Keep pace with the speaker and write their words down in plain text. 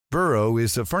Burrow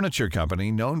is a furniture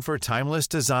company known for timeless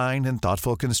design and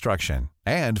thoughtful construction,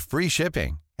 and free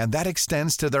shipping, and that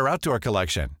extends to their outdoor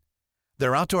collection.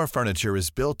 Their outdoor furniture is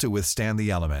built to withstand the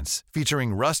elements,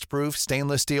 featuring rust-proof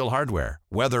stainless steel hardware,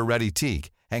 weather-ready teak,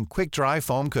 and quick-dry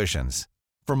foam cushions.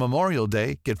 For Memorial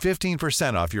Day, get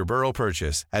 15% off your Burrow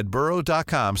purchase at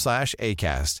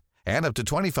burrow.com/ACAST and up to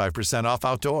 25% off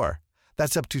outdoor.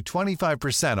 That's up to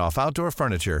 25% off outdoor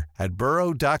furniture at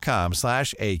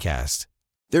burrow.com/ACAST.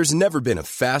 There's never been a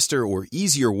faster or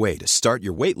easier way to start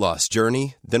your weight loss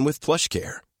journey than with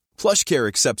PlushCare. PlushCare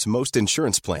accepts most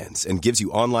insurance plans and gives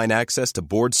you online access to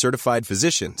board-certified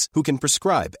physicians who can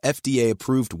prescribe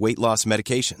FDA-approved weight loss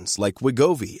medications like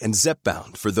Wegovy and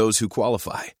Zepbound for those who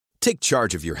qualify. Take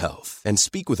charge of your health and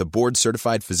speak with a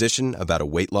board-certified physician about a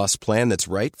weight loss plan that's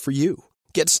right for you.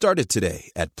 Get started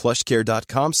today at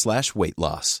plushcare.com/weight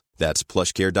loss. That's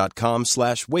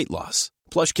plushcare.com/weight loss.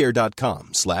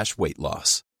 plushcare.com/weight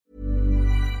loss.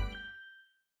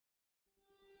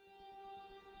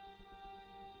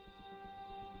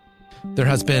 There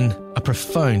has been a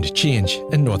profound change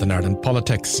in Northern Ireland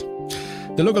politics.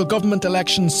 The local government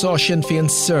elections saw Sinn Féin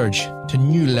surge to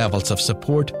new levels of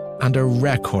support and a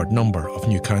record number of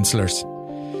new councillors.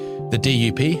 The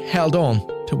DUP held on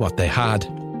to what they had.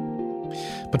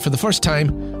 But for the first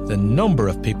time, the number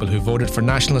of people who voted for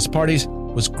nationalist parties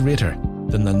was greater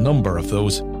than the number of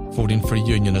those voting for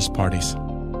unionist parties.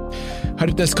 How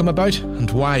did this come about and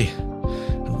why?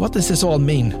 And what does this all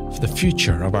mean for the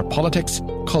future of our politics,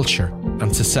 culture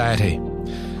and society?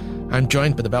 I'm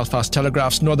joined by the Belfast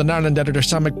Telegraph's Northern Ireland editor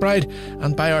Sam McBride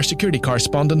and by our security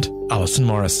correspondent Allison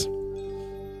Morris.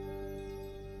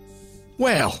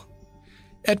 Well,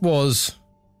 it was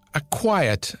a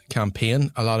quiet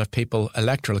campaign. A lot of people,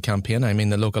 electoral campaign, I mean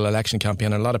the local election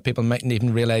campaign, a lot of people mightn't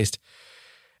even realised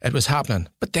it was happening.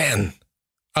 But then,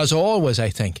 as always, I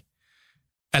think,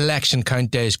 election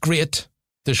count day is great.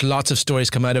 There's lots of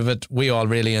stories come out of it. We all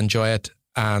really enjoy it.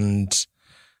 And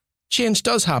change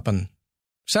does happen.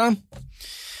 Sam?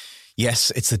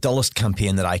 Yes, it's the dullest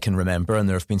campaign that I can remember, and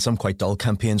there have been some quite dull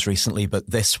campaigns recently,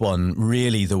 but this one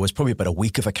really, there was probably about a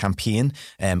week of a campaign,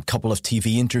 couple of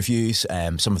TV interviews,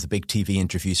 some of the big TV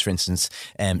interviews, for instance,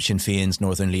 Sinn Féin's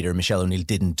Northern leader Michelle O'Neill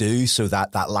didn't do, so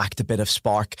that lacked a bit of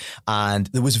spark, and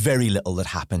there was very little that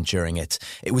happened during it.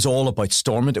 It was all about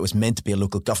Stormont. It was meant to be a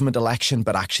local government election,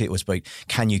 but actually it was about,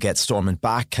 can you get Stormont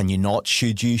back? Can you not?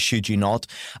 Should you not?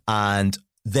 And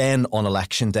then on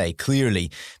election day,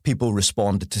 clearly people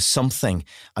responded to something.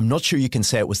 I'm not sure you can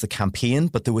say it was the campaign,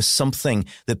 but there was something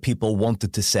that people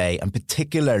wanted to say, and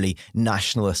particularly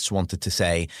nationalists wanted to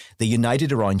say. They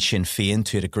united around Sinn Féin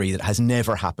to a degree that has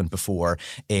never happened before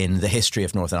in the history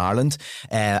of Northern Ireland.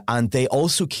 And they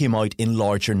also came out in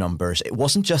larger numbers. It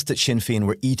wasn't just that Sinn Féin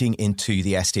were eating into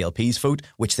the SDLP's vote,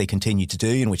 which they continue to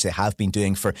do and which they have been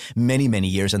doing for many, many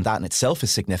years, and that in itself is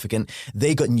significant.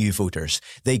 They got new voters.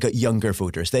 They got younger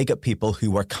voters. They got people who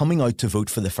were coming out to vote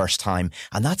for the first time,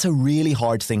 and that's a really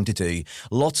hard thing to do.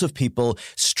 Lots of people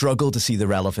struggle to see the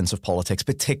relevance of politics,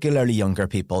 particularly younger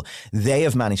people. They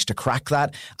have managed to crack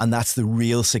that, and that's the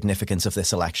real significance of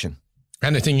this election.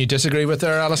 Anything you disagree with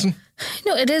there, Alison?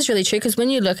 No, it is really true, because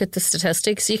when you look at the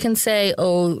statistics, you can say,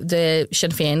 oh, the Sinn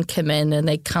Féin came in and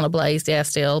they cannibalised the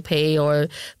SDLP or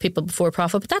people before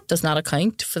profit, but that does not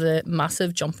account for the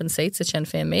massive jump in seats that Sinn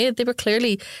Féin made. They were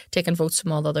clearly taking votes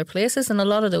from all other places, and a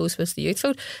lot of those was the youth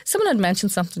vote. Someone had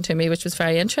mentioned something to me which was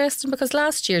very interesting, because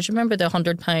last year, do you remember the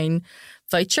 £100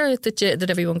 voucher that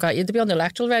everyone got? You had to be on the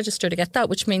electoral register to get that,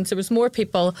 which means there was more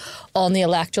people on the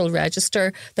electoral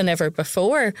register than ever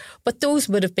before. But those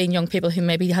would have been young people who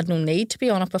maybe had no need to be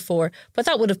on it before. But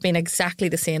that would have been exactly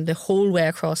the same the whole way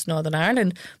across Northern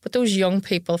Ireland. But those young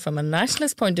people, from a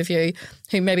nationalist point of view,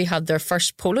 who maybe had their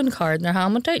first polling card in their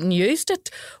helmet out and used it,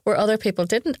 where other people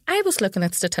didn't. I was looking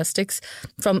at statistics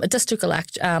from a district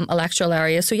electoral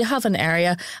area. So you have an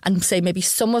area, and say maybe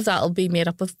some of that will be made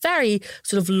up of very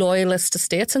sort of loyalist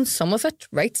estates, and some of it,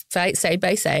 right side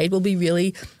by side, will be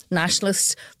really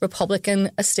nationalist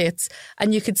Republican estates.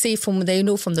 And you could see they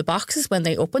know from the boxes when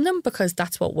they open them, because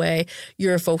that's what way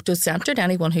your vote is entered.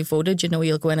 Anyone who voted,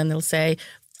 you'll go in and they'll say,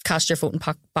 cast your vote in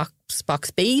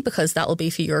box B, because that will be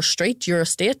for your street, your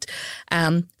estate.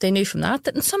 They knew from that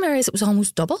in some areas it was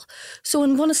almost double. So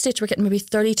in one estate you were getting maybe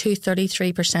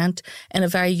 32-33% in a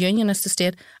very unionist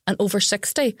estate, and over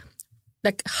 60%.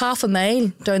 Like half a mile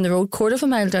down the road, quarter of a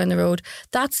mile down the road.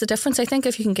 That's the difference. I think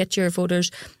if you can get your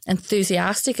voters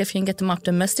enthusiastic, if you can get them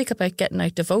optimistic about getting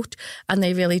out to vote, and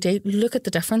they really did, look at the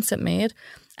difference it made.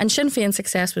 And Sinn Féin's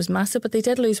success was massive, but they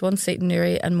did lose one seat in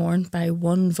Newry and Mourne by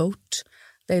one vote.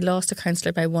 They lost a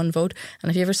councillor by one vote. And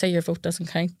if you ever say your vote doesn't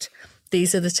count,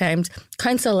 these are the times.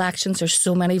 Council elections, there's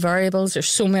so many variables, there's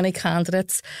so many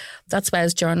candidates. That's why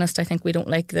as journalists, I think we don't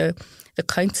like the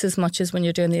counts as much as when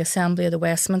you're doing the Assembly or the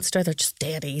Westminster. They're just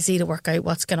dead easy to work out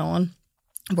what's going on.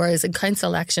 Whereas in council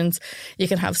elections, you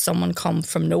can have someone come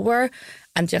from nowhere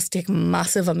and just take a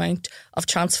massive amount of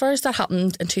transfers. That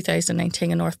happened in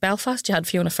 2019 in North Belfast. You had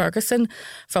Fiona Ferguson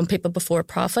from People Before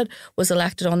Profit was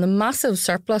elected on the massive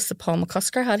surplus that Paul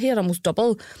McCusker had. He had almost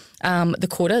double the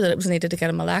quota that it was needed to get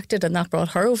him elected, and that brought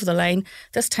her over the line.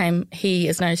 This time he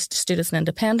is now stood as an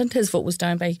independent. His vote was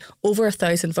down by over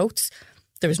 1,000 votes.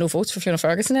 There was no votes for Fiona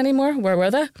Ferguson anymore. Where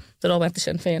were they? They all went to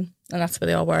Sinn Féin, and that's where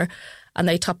they all were. And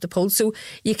they topped the polls. So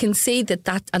you can see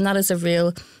that is a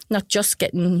real, not just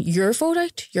getting your vote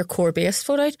out, your core base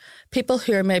vote out, people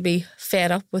who are maybe fed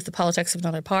up with the politics of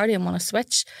another party and want to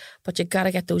switch, but you got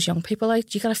to get those young people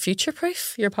out. You got to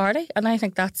future-proof your party. And I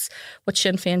think that's what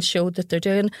Sinn Féin showed that they're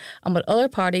doing. And with other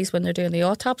parties, when they're doing the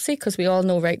autopsy, because we all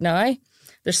know right now,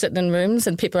 they're sitting in rooms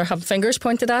and people are having fingers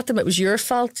pointed at them. It was your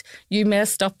fault. You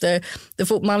messed up the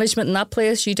vote management in that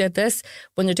place. You did this.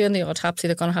 When they're doing the autopsy,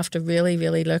 they're going to have to really,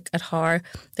 really look at how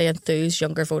they enthuse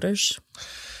younger voters.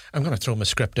 I'm going to throw my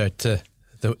script out the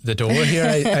door here.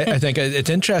 I think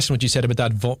it's interesting what you said about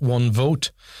that one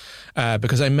vote,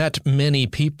 because I've met many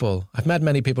people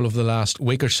over the last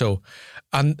week or so,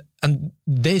 and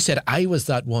they said I was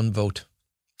that one vote.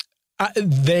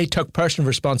 They took personal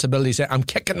responsibility, saying I'm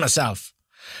kicking myself.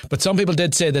 But some people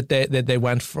did say that they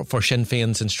went for Sinn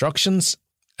Féin's instructions,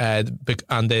 and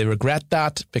they regret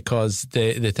that because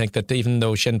they think that even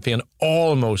though Sinn Féin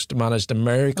almost managed a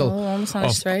miracle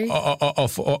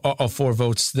of 4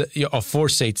 votes, of 4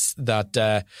 seats, that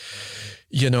that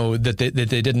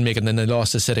they didn't make it, and then they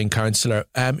lost a sitting councillor.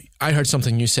 I heard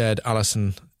something you said,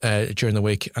 Allison, during the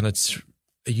week, and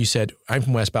you said, I'm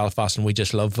from West Belfast and we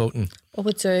just love voting. Oh,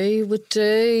 we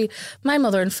do. My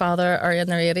mother and father are in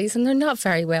their 80s and they're not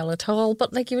very well at all,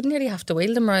 but like you would nearly have to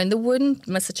wheel them around. They wouldn't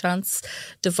miss a chance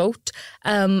to vote.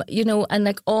 And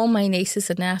like all my nieces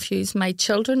and nephews, my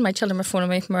children were phoning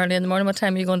me from early in the morning, what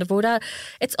time are you going to vote at?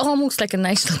 It's almost like a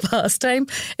national pastime.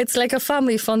 It's like a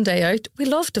family fun day out. We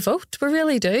love to vote. We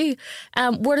really do.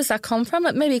 Where does that come from?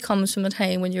 It maybe comes from the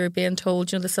time when you were being told,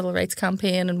 the civil rights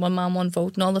campaign and one man, one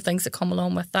vote and all the things that come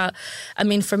along with that. I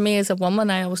mean, for me as a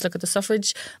woman, I always look at the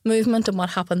suffrage movement and what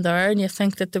happened there, and you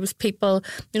think that there was people,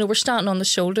 we're standing on the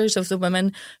shoulders of the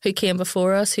women who came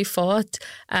before us, who fought,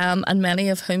 and many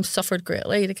of whom suffered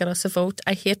greatly to get us a vote.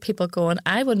 I hate people going,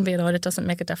 I wouldn't be out, it doesn't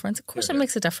make a difference. Of course it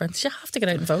makes a difference. You have to get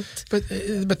out and vote. But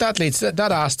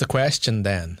that asks the question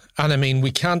then, and I mean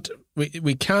we can't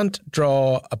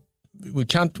draw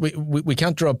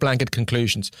blanket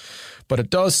conclusions, but it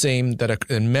does seem that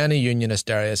in many unionist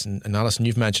areas, and Alison,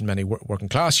 you've mentioned many working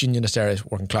class unionist areas,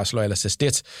 working class loyalist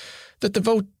estates, that the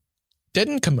vote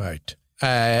didn't come out.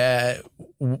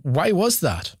 Why was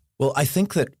that? Well, I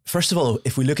think that, first of all,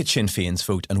 if we look at Sinn Féin's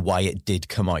vote and why it did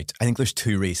come out, I think there's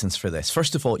 2 reasons for this.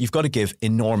 First of all, you've got to give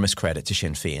enormous credit to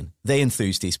Sinn Féin. They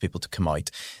enthused these people to come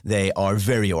out. They are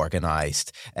very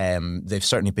organised. They've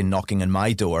certainly been knocking on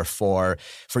my door for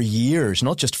years,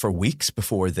 not just for weeks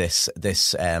before this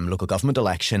local government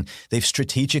election. They've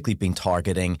strategically been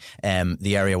targeting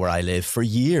the area where I live for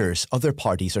years. Other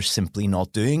parties are simply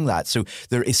not doing that. So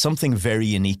there is something very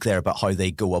unique there about how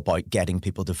they go about getting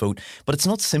people to vote. But it's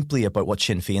not simply about what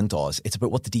Sinn Féin does, it's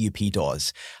about what the DUP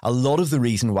does. A lot of the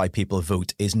reason why people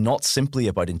vote is not simply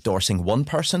about endorsing one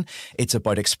person, it's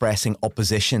about expressing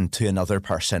opposition to another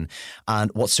person. And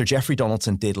what Sir Geoffrey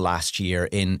Donaldson did last year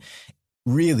in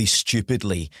really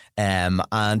stupidly and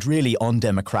really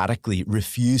undemocratically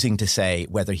refusing to say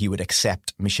whether he would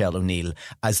accept Michelle O'Neill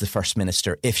as the First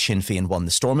Minister if Sinn Féin won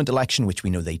the Stormont election, which we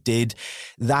know they did.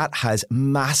 That has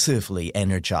massively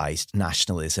energised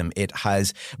nationalism. It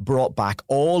has brought back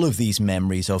all of these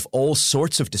memories of all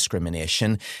sorts of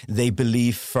discrimination. They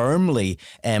believe firmly,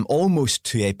 almost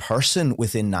to a person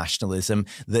within nationalism,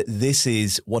 that this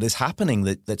is what is happening,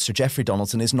 that Sir Geoffrey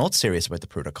Donaldson is not serious about the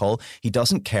protocol. He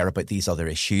doesn't care about these other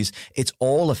issues. It's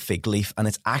all a fig leaf and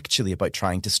it's actually about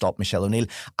trying to stop Michelle O'Neill.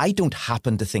 I don't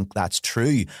happen to think that's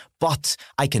true, but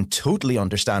I can totally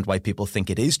understand why people think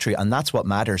it is true, and that's what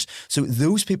matters. So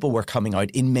those people were coming out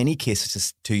in many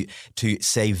cases to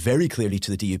say very clearly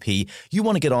to the DUP, you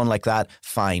want to get on like that?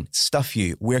 Fine, stuff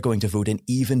you. We're going to vote in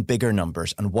even bigger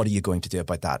numbers. And what are you going to do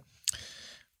about that?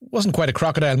 wasn't quite a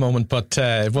crocodile moment, but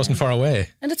it wasn't far away.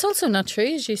 And it's also not true,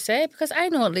 as you say, because I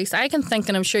know, at least I can think,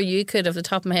 and I'm sure you could, off the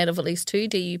top of my head, of at least 2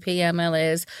 DUP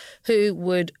MLAs who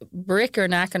would break your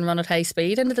neck and run at high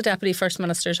speed into the Deputy First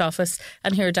Minister's office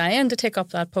and who are dying to take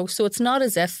up that post. So it's not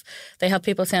as if they have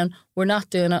people saying, we're not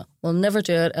doing it, we'll never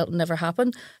do it, it'll never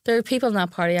happen. There are people in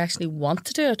that party actually want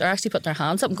to do it, or actually putting their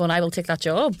hands up and going, I will take that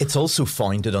job. It's also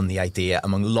founded on the idea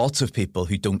among lots of people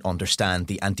who don't understand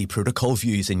the anti-protocol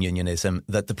views in unionism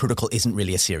that the protocol isn't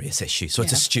really a serious issue. So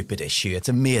it's a stupid issue, it's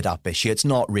a made-up issue, it's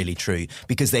not really true,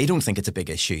 because they don't think it's a big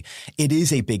issue. It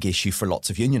is a big issue for lots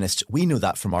of unionists. We know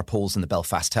that from our polls in the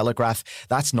Belfast Telegraph.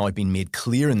 That's now been made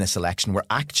clear in this election, where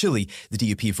actually the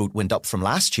DUP vote went up from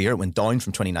last year, it went down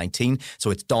from 2019,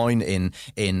 so it's down in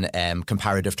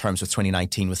comparative terms with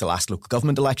 2019 with the last local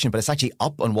government election, but it's actually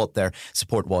up on what their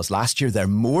support was last year. They're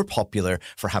more popular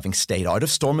for having stayed out of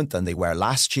Stormont than they were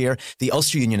last year. The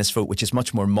Ulster Unionist vote, which is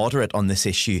much more moderate on this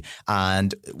issue,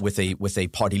 and with a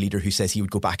party leader who says he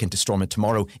would go back into Stormont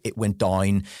tomorrow, it went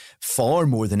down far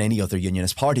more than any other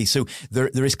unionist party. So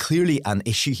there is clearly an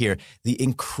issue here. The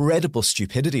incredible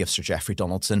stupidity of Sir Geoffrey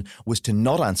Donaldson was to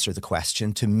not answer the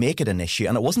question, to make it an issue.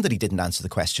 And it wasn't that he didn't answer the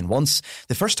question once.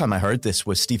 The first time I heard this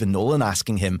was Stephen Nolan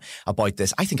asking him about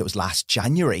this. I think it was last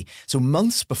January. So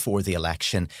months before the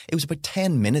election, it was about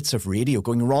 10 minutes of radio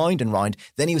going round and round.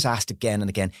 Then he was asked again and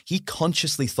again. He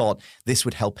consciously thought this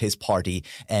would help his party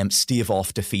stave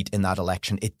off defeat in that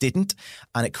election. It didn't.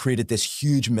 And it created this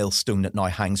huge millstone that now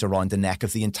hangs around the neck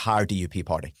of the entire DUP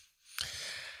party.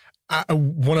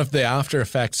 One of the after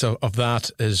effects of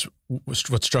that is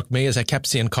what struck me is I kept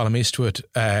seeing Colm Eastwood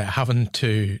having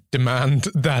to demand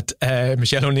that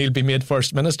Michelle O'Neill be made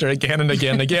First Minister again and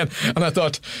again and again. And I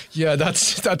thought, yeah,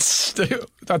 that's bad.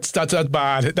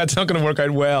 That's not going to work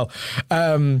out well.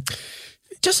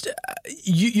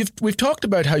 We've talked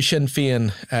about how Sinn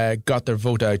Féin got their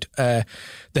vote out. The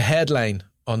headline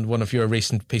on one of your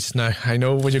recent pieces. Now, I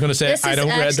know what you're going to say. I don't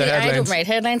read the headlines. I don't write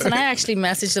headlines, and I actually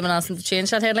messaged them and asked them to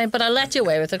change that headline, but I'll let you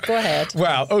away with it. Go ahead.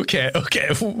 Well, okay.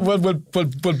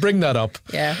 We'll bring that up.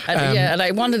 Yeah, and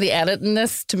I wanted the edit in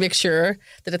this to make sure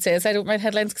that it says I don't write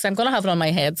headlines, because I'm going to have it on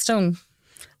my headstone.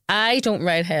 I don't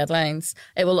write headlines.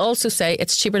 It will also say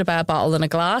it's cheaper to buy a bottle than a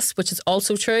glass, which is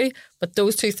also true, but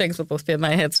those two things will both be on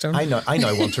my headstone. I know. I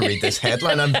want to read this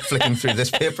headline. I'm flicking through this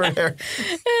paper here.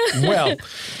 Well,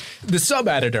 the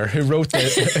sub-editor who wrote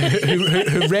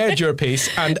who read your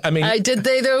piece, and I mean... Did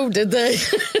they? Oh,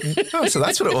 so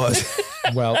that's what it was.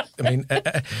 Well, I mean,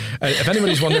 if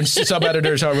anybody's wondering,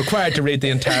 sub-editors are required to read the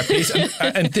entire piece,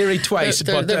 in theory twice.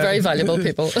 They're very valuable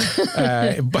people.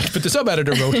 But the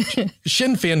sub-editor wrote,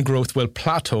 Sinn Féin growth will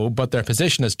plateau, but their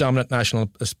position as dominant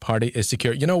nationalist party is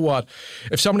secure. You know what?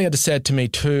 If somebody had said to me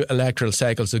 2 electoral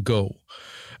cycles ago,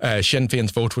 Sinn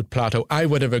Féin's vote would plateau, I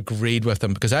would have agreed with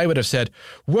them, because I would have said,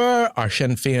 where are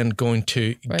Sinn Féin going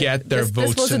to get their votes?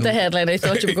 This wasn't the headline I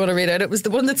thought you were going to read out. It was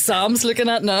the one that Sam's looking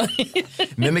at now.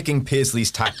 Mimicking Paisley's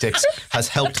tactics has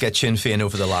helped get Sinn Féin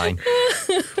over the line.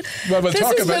 Well, we'll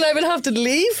talk about when I would have to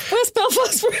leave West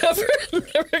Belfast forever and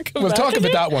never come We'll back talk again.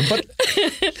 about that one. But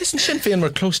listen, Sinn Féin were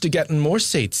close to getting more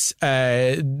seats.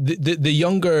 The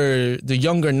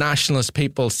younger nationalist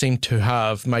people seem to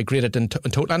have migrated in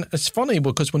total. And it's funny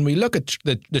because when we look at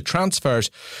the transfers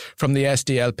from the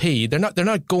SDLP, they're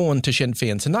not going to Sinn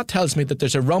Féin. And that tells me that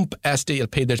there's a rump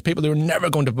SDLP. There's people who are never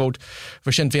going to vote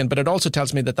for Sinn Féin. But it also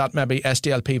tells me that maybe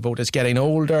SDLP vote is getting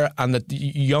older, and that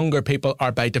younger people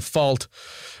are by default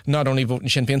not only voting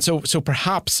Sinn Féin. So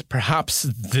perhaps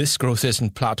this growth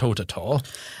isn't plateaued at all.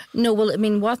 No, well, I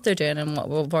mean, what they're doing and what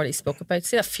we've already spoke about,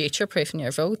 see that future-proofing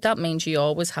your vote, that means you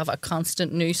always have a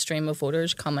constant new stream of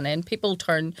voters coming in. People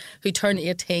who turn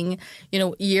 18,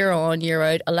 year on, year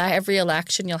out. Every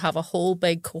election, you'll have a whole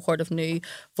big cohort of new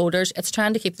voters. It's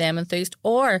trying to keep them enthused.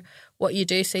 Or what you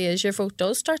do see is your vote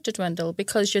does start to dwindle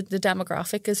because the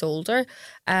demographic is older,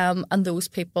 and those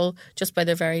people, just by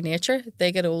their very nature,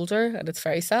 they get older, and it's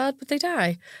very sad, but they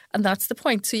die. And that's the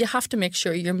point. So you have to make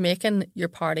sure you're making your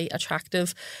party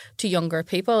attractive to younger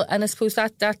people. And I suppose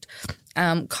that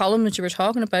column that you were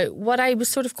talking about, what I was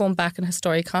sort of going back in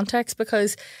historic context,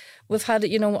 because we've had,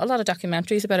 a lot of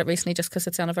documentaries about it recently just because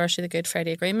it's the anniversary of the Good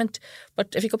Friday Agreement.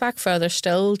 But if you go back further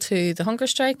still to the hunger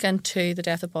strike and to the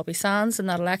death of Bobby Sands in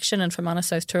that election and Fermanagh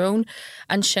South Tyrone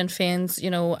and Sinn Féin's,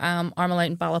 Armalite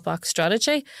and ballot box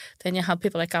strategy, then you have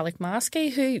people like Alec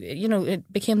Maskey who,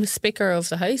 became the Speaker of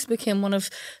the House, became one of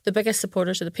the biggest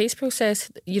supporters of the peace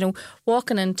process,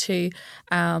 walking into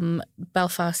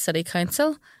Belfast City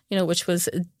Council, which was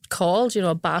called,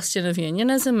 a bastion of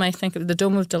unionism. I think the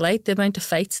Dome of Delight, the amount of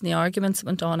fights and the arguments that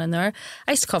went on in there.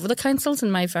 I used to cover the councils in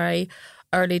my very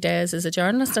early days as a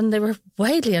journalist, and they were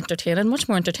widely entertaining, much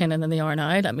more entertaining than they are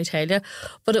now, let me tell you.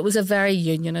 But it was a very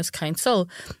unionist council,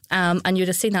 and you'd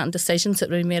have seen that in decisions that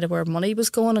were made of where money was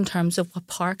going in terms of what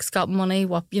parks got money,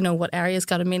 what areas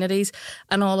got amenities,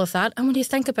 and all of that. And when you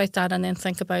think about that, and then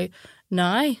think about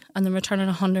now, and then returning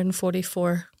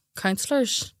 144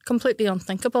 councillors, completely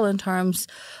unthinkable in terms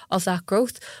of that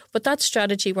growth. But that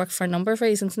strategy worked for a number of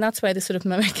reasons, and that's why the sort of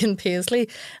mimicking Paisley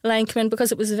line came in,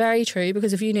 because it was very true.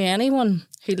 Because if you knew anyone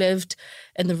who lived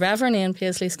in the Reverend Ian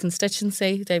Paisley's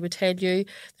constituency, they would tell you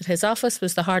that his office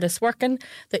was the hardest working,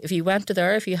 that if you went to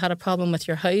there, if you had a problem with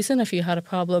your housing, if you had a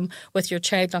problem with your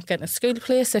child not getting a school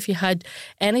place, if you had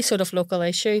any sort of local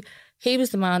issue, he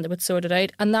was the man that would sort it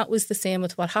out. And that was the same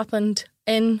with what happened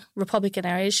in Republican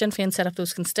areas. Sinn Féin set up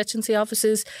those constituency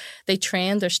offices. They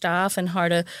trained their staff in how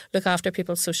to look after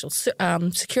people's social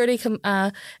security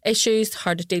issues,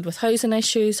 how to deal with housing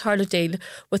issues, how to deal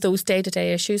with those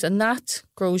day-to-day issues. And that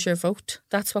grows your vote.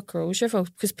 That's what grows your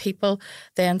vote, because people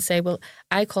then say, well,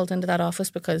 I called into that office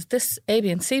because this A,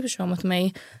 B and C was wrong with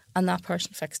me, and that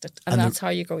person fixed it. And that's how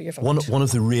you grow your vote. One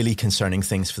of the really concerning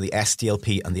things for the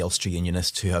SDLP and the Ulster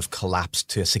Unionists who have collapsed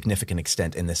to a significant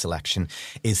extent in this election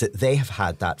is that they have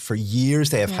had that for years.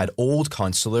 They have had old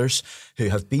councillors who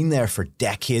have been there for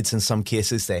decades in some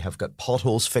cases. They have got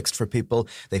potholes fixed for people.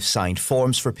 They've signed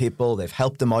forms for people. They've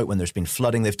helped them out when there's been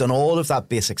flooding. They've done all of that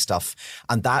basic stuff.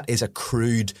 And that is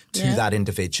accrued to that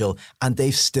individual. And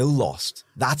they've still lost.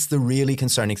 That's the really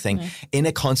concerning thing. In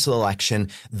a council election,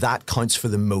 that counts for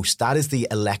the most. That is the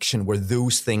election where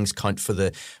those things count for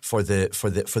the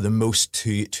most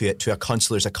to a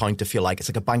councillor's account, if you like. It's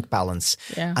like a bank balance.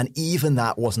 Yeah. And even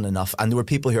that wasn't enough. And there were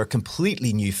people who are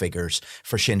completely new figures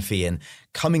for Sinn Féin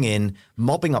coming in,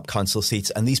 mopping up council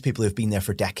seats, and these people who've been there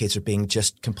for decades are being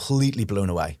just completely blown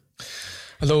away.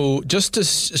 Although, just to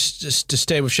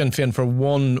stay with Sinn Féin for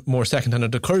one more second, and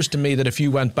it occurs to me that if you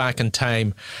went back in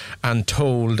time and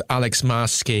told Alex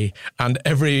Maskey and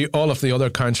all of the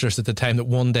other councillors at the time that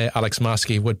one day Alex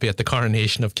Maskey would be at the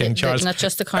coronation of King Charles. Not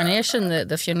just the coronation,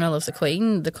 the funeral of the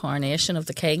Queen, the coronation of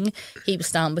the King. He was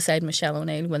standing beside Michelle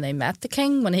O'Neill when they met the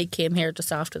King, when he came here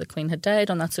just after the Queen had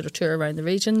died on that sort of tour around the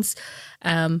regions.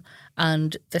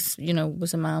 And this,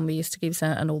 was a man we used to give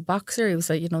an old boxer. He was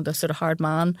the sort of hard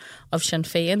man of Sinn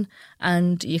Féin,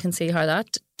 and you can see how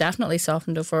that definitely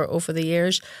softened over the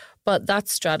years. But that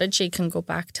strategy can go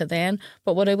back to then.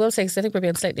 But what I will say is I think we're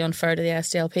being slightly unfair to the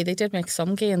SDLP. They did make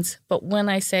some gains, but when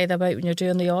I say that about when you're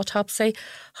doing the autopsy,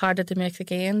 how did they make the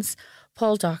gains?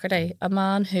 Paul Doherty, a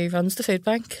man who runs the food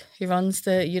bank, who runs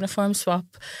the uniform swap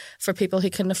for people who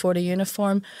couldn't afford a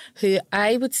uniform, who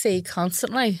I would see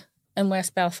constantly in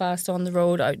West Belfast on the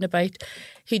road, out and about.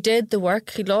 He did the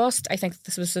work. He lost, I think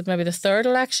this was maybe the third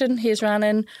election he's ran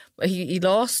in. He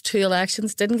lost 2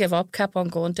 elections, didn't give up, kept on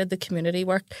going, did the community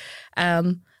work.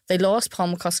 They lost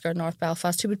Paul McCusker in North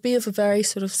Belfast, who would be of a very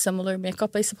sort of similar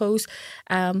makeup, I suppose.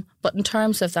 But in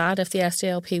terms of that, if the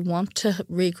SDLP want to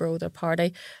regrow their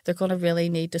party, they're going to really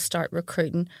need to start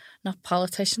recruiting not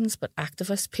politicians, but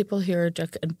activists, people who are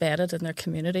embedded in their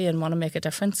community and want to make a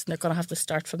difference. And they're going to have to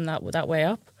start from that way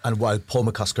up. And while Paul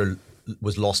McCusker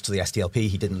was lost to the SDLP,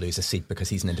 he didn't lose a seat because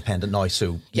he's an independent now.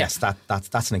 So yes,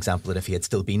 that's an example that if he had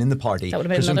still been in the party, that would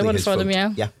have been another one for them.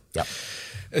 Yeah.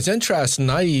 It's interesting.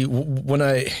 I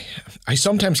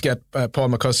sometimes get Paul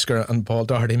McCusker and Paul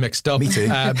Doherty mixed up. Me too.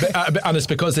 And it's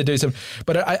because they do some.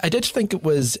 But I did think it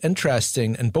was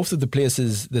interesting in both of the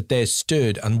places that they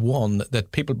stood and won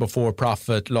that people before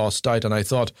profit lost out. And I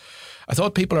thought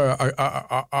people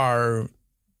are.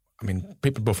 I mean,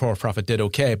 people before profit did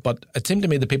okay, but it seemed to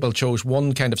me that people chose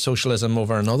one kind of socialism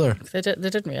over another. They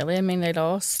didn't really. I mean, they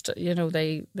lost.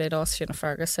 They lost Fiona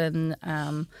Ferguson.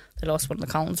 They lost one of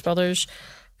the Collins brothers.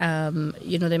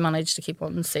 They managed to keep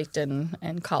one seat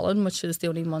in Collin, which is the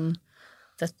only one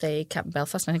that they kept in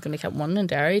Belfast. I think only kept one in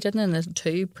Derry, didn't they? And the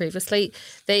 2 previously.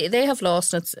 They have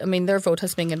lost. Their vote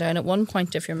has been going down. At one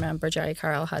point, if you remember, Jerry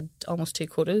Carroll had almost 2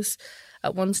 quotas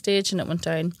at one stage, and it went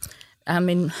down. I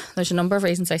mean, there's a number of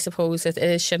reasons, I suppose. It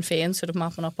is Sinn Féin sort of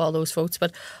mopping up all those votes,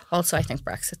 but also I think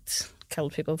Brexit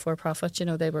killed people before profit.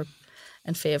 They were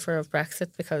in favour of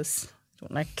Brexit because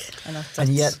don't like.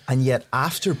 And yet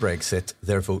after Brexit,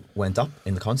 their vote went up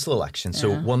in the council election.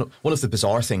 So one of the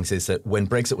bizarre things is that when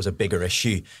Brexit was a bigger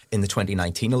issue in the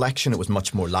 2019 election, it was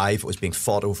much more live. It was being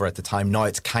fought over at the time. Now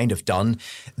it's kind of done.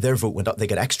 Their vote went up. They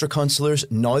get extra councillors.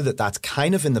 Now that's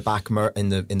kind of in the back mirror, in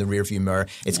the rear view mirror,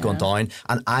 it's gone down.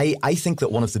 And I think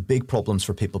that one of the big problems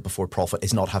for people before profit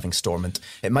is not having Stormont.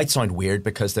 It might sound weird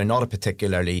because they're not a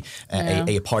particularly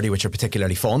a party which are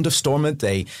particularly fond of Stormont.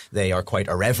 They are quite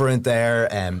irreverent there.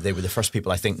 there. They were the first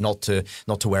people, I think, not to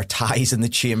wear ties in the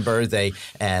chamber.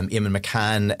 Eamon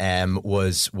McCann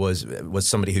was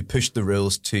somebody who pushed the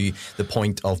rules to the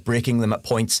point of breaking them at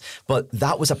points. But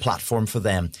that was a platform for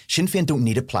them. Sinn Féin don't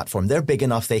need a platform. They're big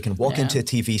enough. They can walk into a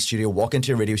TV studio, walk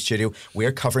into a radio studio.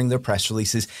 We're covering their press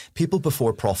releases. People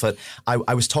before profit.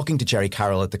 I was talking to Jerry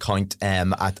Carroll at the Count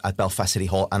at Belfast City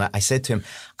Hall, and I said to him,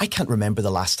 I can't remember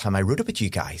the last time I wrote about you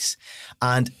guys.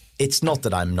 And it's not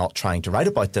that I'm not trying to write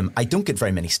about them. I don't get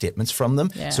very many statements from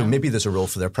them. Yeah. So maybe there's a role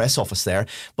for their press office there.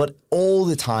 But all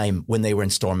the time when they were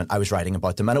in Stormont, I was writing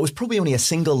about them. And it was probably only a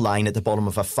single line at the bottom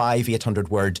of a 800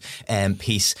 word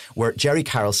piece where Jerry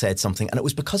Carroll said something. And it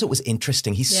was because it was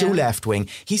interesting. He's so left wing.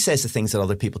 He says the things that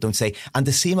other people don't say. And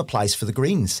the same applies for the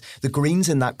Greens. The Greens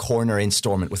in that corner in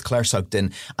Stormont with Claire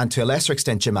Sugden and to a lesser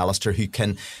extent Jim Allister, who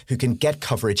can get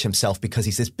coverage himself because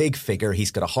he's this big figure.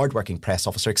 He's got a hard-working press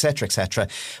officer, etc., etc.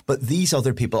 But these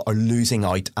other people are losing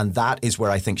out, and that is where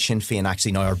I think Sinn Féin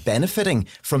actually now are benefiting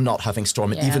from not having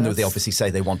Stormont, even though they obviously say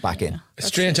they want back in.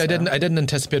 Strange. I didn't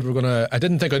anticipate I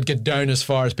didn't think I'd get down as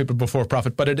far as people before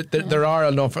profit, but there are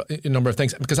a number of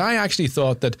things, because I actually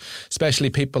thought that especially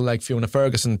people like Fiona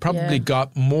Ferguson probably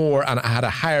got more and had a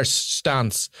higher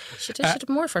stance. She did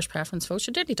more first preference votes.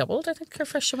 She nearly doubled. I think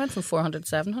she went from 400 to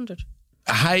 700.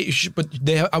 High, but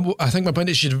I think my point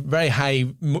is she had a very high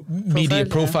media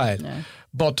profile. Yeah.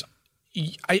 But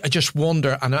I just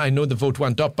wonder, and I know the vote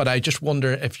went up, but I just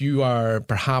wonder if you are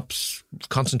perhaps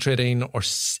concentrating or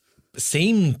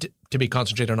seemed to be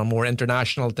concentrating on more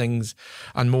international things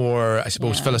and more, I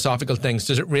suppose, philosophical things.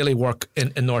 Does it really work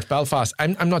in North Belfast?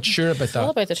 I'm not sure about that. It's all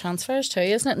about the transfers too,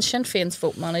 isn't it? And Sinn Féin's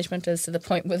vote management is to the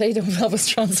point where they don't have a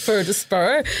transfer to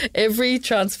spur. Every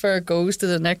transfer goes to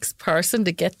the next person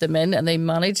to get them in, and they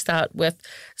manage that with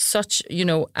such,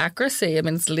 accuracy. I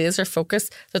mean, it's laser focus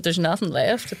that there's nothing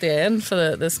left at the end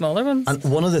for the smaller ones. And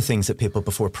one of the things that people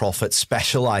before profit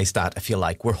specialised at, I feel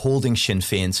like, we're holding Sinn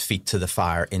Féin's feet to the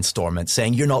fire in Stormont,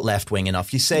 saying you're not left-wing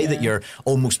enough. You say that you're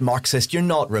almost Marxist. You're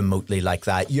not remotely like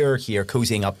that. You're here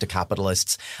cozying up to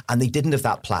capitalists. And they didn't have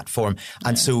that platform.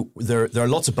 And so there are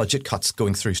lots of budget cuts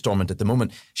going through Stormont at the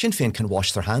moment. Sinn Féin can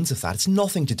wash their hands of that. It's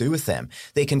nothing to do with them.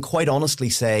 They can quite honestly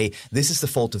say, this is the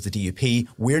fault of the DUP.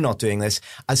 We're not doing this.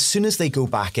 As soon as they go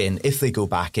back in, if they go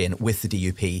back in with the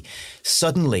DUP,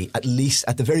 suddenly, at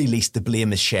the very least, the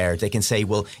blame is shared. They can say,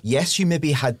 well, yes, you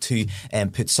maybe had to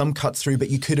put some cut through, but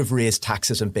you could have raised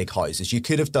taxes on big houses. You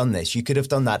could have done this. You could have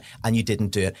done that, and you didn't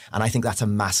do it. And I think that's a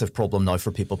massive problem now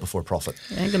for people before profit.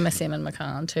 I think they miss Eamon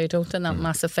McCann too, don't they? That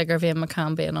massive figure of Eamon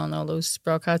McCann being on all those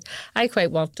broadcasts. I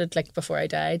quite wanted, like before I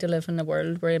died, to live in a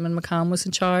world where Eamon McCann was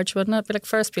in charge, wouldn't it? Be like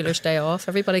First Peeler's Day off.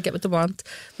 Everybody get what they want.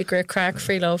 Be great crack,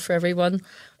 free love for everyone.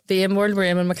 The world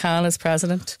where Eamon McCann is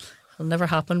president. It'll never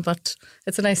happen, but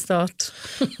it's a nice thought.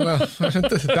 Well,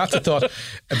 that's a thought.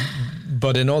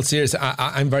 But in all seriousness,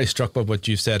 I'm very struck by what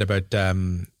you said about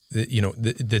the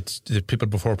people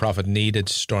before profit needed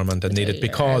Stormont and needed,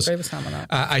 because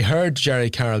I heard Jerry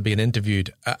Carroll being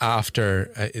interviewed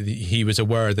after he was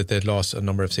aware that they'd lost a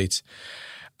number of seats,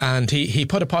 and he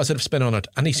put a positive spin on it,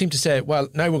 and he seemed to say, well,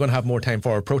 now we're going to have more time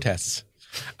for our protests.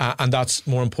 And that's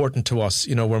more important to us,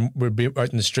 we're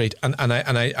out in the street, and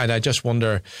I just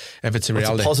wonder if it's a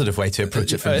reality. It's a positive way to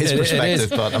approach it from his perspective,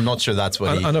 but I'm not sure that's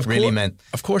what he really meant.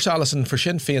 Of course, Allison, for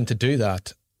Sinn Féin to do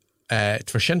that,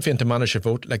 for Sinn Féin to manage a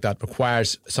vote like that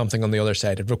requires something on the other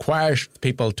side. It requires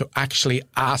people to actually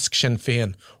ask Sinn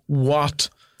Féin what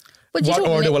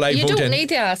order will I vote in. You don't need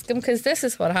to ask them, because this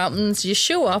is what happens. You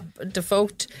show up to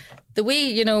vote.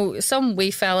 Some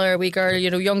wee fella or wee girl,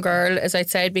 young girl is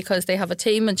outside because they have a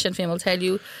team, and Sinn Féin will tell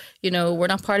you, we're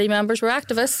not party members, we're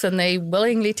activists, and they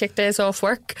willingly take days off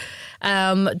work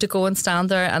to go and stand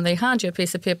there, and they hand you a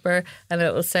piece of paper and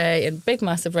it will say in big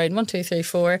massive writing 1, 2, 3,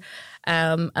 4,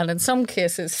 and in some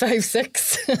cases 5,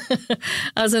 6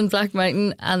 as in Black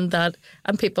Mountain, and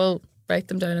people write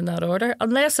them down in that order,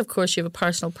 unless of course you have a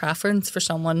personal preference for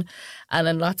someone, and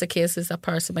in lots of cases that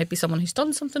person might be someone who's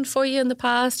done something for you in the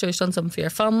past, or who's done something for your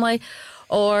family,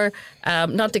 or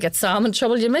not to get Sam in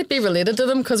trouble, you might be related to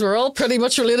them, because we're all pretty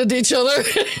much related to each other.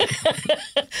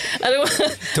 I don't want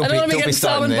to be getting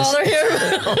Sam and bother here.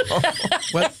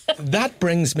 Well, that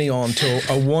brings me on to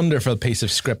a wonderful piece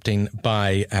of scripting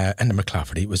by Enda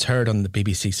McClafferty. It was heard on the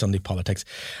BBC Sunday Politics,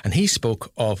 and he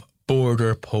spoke of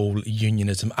border poll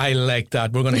unionism. I like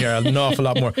that. We're going to hear an awful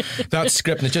lot more. That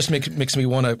script, and it just makes me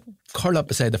want to curl up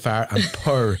beside the fire and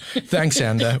purr. Thanks,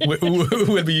 Enda.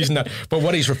 We'll be using that. But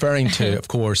what he's referring to, of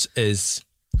course, is,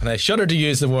 and I shudder to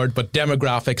use the word, but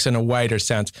demographics in a wider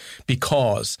sense,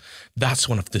 because that's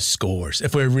one of the scores,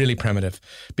 if we're really primitive,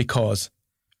 because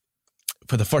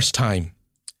for the first time,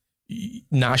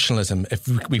 nationalism, if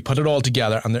we put it all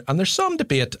together, and there's some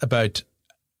debate about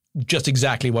just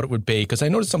exactly what it would be, because I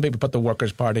noticed some people put the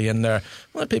Workers' Party in there.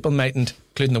 Well, people mightn't,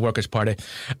 including the Workers' Party.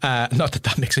 Not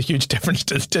that makes a huge difference,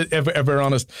 if we're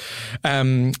honest.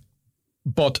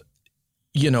 But,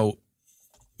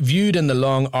 viewed in the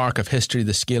long arc of history,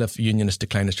 the scale of unionist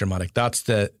decline is dramatic. That's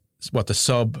what the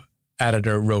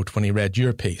sub-editor wrote when he read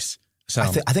your piece. I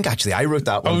think actually I wrote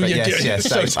that one. Oh, but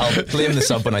yes. I'll blame the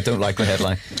sub when I don't like the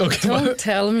headline. Okay, don't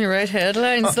tell them you write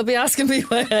headlines. They'll be asking me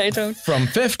why I don't. From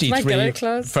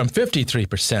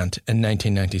 53% in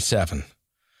 1997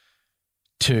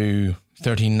 to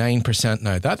 39%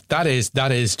 now.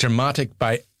 That is dramatic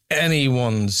by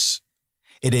anyone's.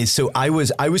 It is. So I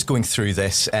was going through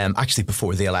this actually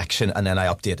before the election, and then I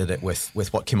updated it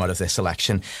with what came out of this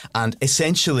election. And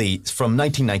essentially, from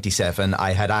 1997,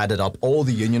 I had added up all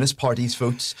the Unionist Party's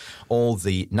votes, all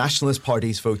the Nationalist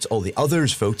Party's votes, all the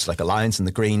others' votes, like Alliance and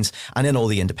the Greens, and then all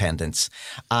the independents.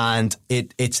 And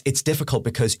it's difficult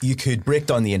because you could break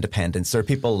down the independents. There are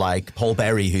people like Paul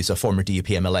Berry, who's a former DUP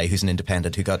MLA, who's an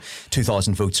independent, who got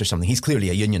 2,000 votes or something. He's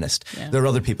clearly a unionist. Yeah. There are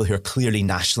other people who are clearly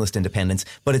nationalist independents,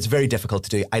 but it's very difficult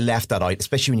to do. I left that out,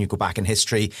 especially when you go back in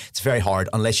history. It's very hard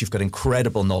unless you've got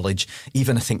incredible knowledge.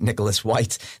 Even I think Nicholas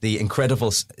White, the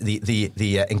incredible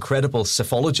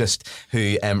psephologist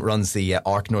who runs the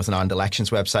ARC Northern Ireland Elections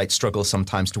website, struggles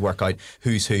sometimes to work out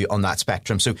who's who on that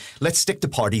spectrum. So let's stick to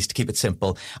parties to keep it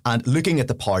simple. And looking at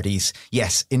the parties,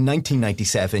 yes, in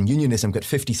 1997, unionism got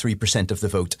 53% of the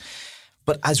vote.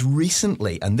 But as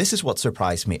recently, and this is what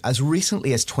surprised me, as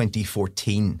recently as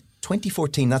 2014,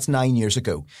 that's 9 years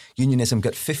ago, unionism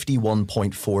got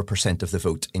 51.4% of the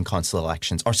vote in council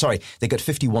elections. Or sorry, they got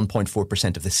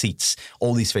 51.4% of the seats.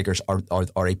 All these figures are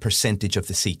a percentage of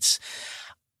the seats.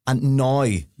 And now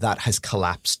that has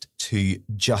collapsed to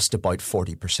just about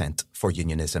 40% for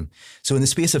unionism. So in the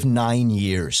space of 9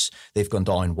 years, they've gone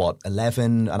down,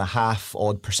 11 and a half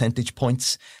odd percentage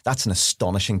points. That's an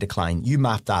astonishing decline. You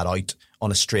map that out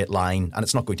on a straight line, and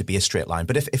it's not going to be a straight line,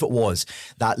 but if it was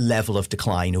that level of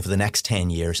decline over the next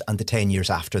 10 years and the 10 years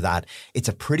after that, it's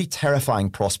a pretty terrifying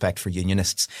prospect for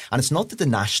unionists. And it's not that the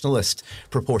nationalist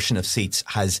proportion of seats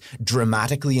has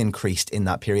dramatically increased in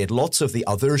that period. Lots of the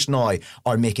others now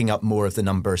are making up more of the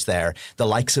numbers there. The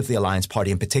likes of the Alliance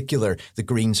Party in particular, the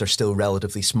Greens are still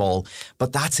relatively small,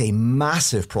 but that's a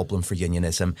massive problem for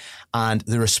unionism. And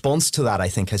the response to that, I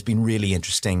think, has been really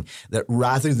interesting, that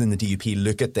rather than the DUP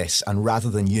look at this and rather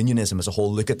than unionism as a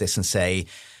whole look at this and say,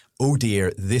 oh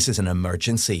dear, this is an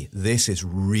emergency. This is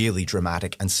really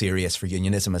dramatic and serious for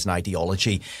unionism as an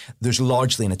ideology. There's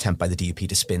largely an attempt by the DUP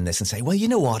to spin this and say, well, you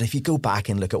know what, if you go back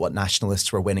and look at what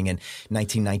nationalists were winning in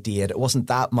 1998, it wasn't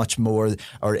that much more,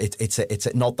 or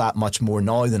it's not that much more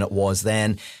now than it was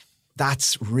then.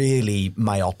 That's really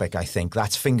myopic, I think.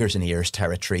 That's fingers and ears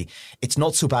territory. It's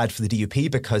not so bad for the DUP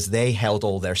because they held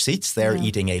all their seats. They're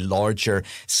eating a larger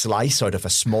slice out of a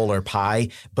smaller pie,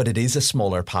 but it is a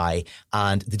smaller pie.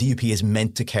 And the DUP is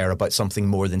meant to care about something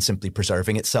more than simply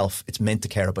preserving itself. It's meant to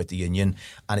care about the union,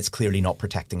 and it's clearly not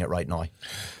protecting it right now.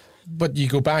 But you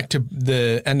go back to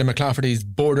the Enda McClafferty's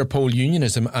border poll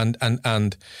unionism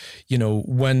and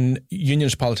when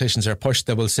unionist politicians are pushed,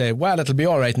 they will say, well, it'll be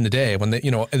all right in the day when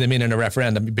they mean in a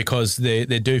referendum, because they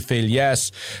do feel,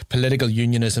 yes, political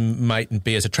unionism mightn't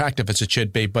be as attractive as it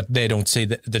should be, but they don't see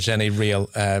that there's any real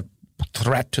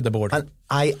threat to the border. And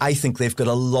I think they've got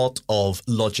a lot of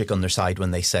logic on their side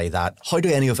when they say that. How do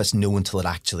any of us know until it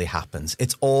actually happens?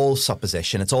 It's all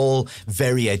supposition. It's all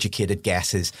very educated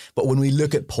guesses. But when we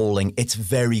look at polling, it's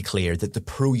very clear that the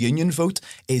pro-union vote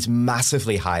is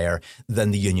massively higher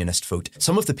than the unionist vote.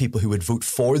 Some of the people who would vote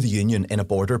for the union in a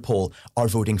border poll are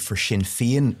voting for Sinn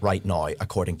Féin right now,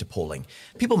 according to polling.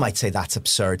 People might say that's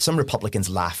absurd. Some Republicans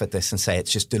laugh at this and say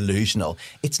it's just delusional.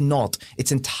 It's not.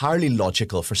 It's entirely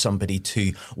logical for somebody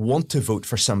to want to vote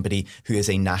for somebody who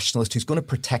is a nationalist, who's going to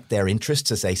protect their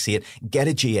interests as they see it, get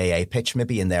a GAA pitch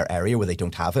maybe in their area where they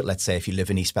don't have it. Let's say if you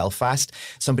live in East Belfast,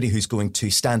 somebody who's going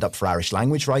to stand up for Irish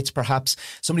language rights perhaps,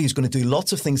 somebody who's going to do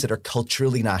lots of things that are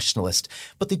culturally nationalist,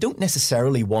 but they don't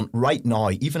necessarily want right now,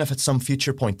 even if at some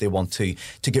future point they want to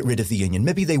get rid of the union.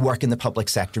 Maybe they work in the public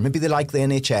sector, maybe they like the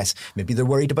NHS, maybe they're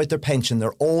worried about their pension. There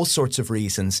are all sorts of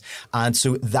reasons. And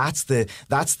so that's the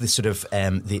sort of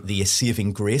the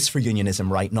saving grace for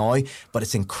unionism right now. But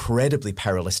it's incredibly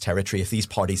perilous territory if these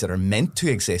parties that are meant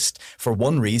to exist for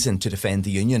one reason, to defend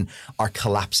the union, are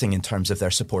collapsing in terms of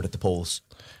their support at the polls.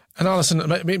 And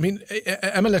Allison, I mean,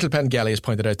 Emma Littlepengelly has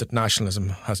pointed out that nationalism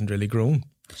hasn't really grown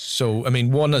So, I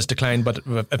mean, one has declined, but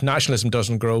if nationalism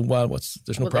doesn't grow, well,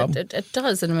 there's no problem. It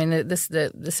does. And I mean,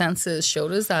 the census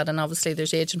showed us that. And obviously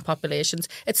there's ageing populations.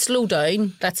 It's slowed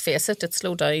down, let's face it. It's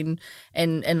slowed down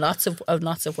in lots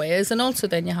of ways. And also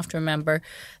then you have to remember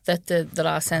that the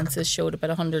last census showed about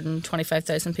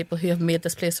 125,000 people who have made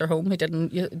this place their home, who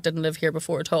didn't live here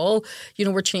before at all. You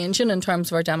know, we're changing in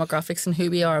terms of our demographics and who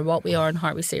we are and what we are and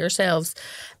how we see ourselves.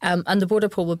 And the border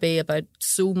poll will be about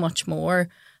so much more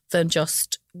than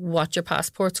just what your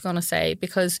passport's going to say,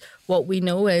 because what we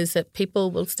know is that people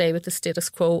will stay with the status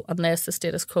quo unless the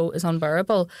status quo is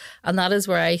unbearable. And that is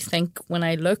where I think when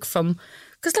I look from,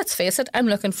 because let's face it, I'm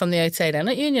looking from the outside in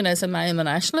at unionism. I am a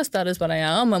nationalist, that is what I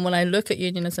am. And when I look at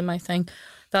unionism, I think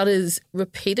that is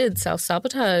repeated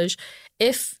self-sabotage.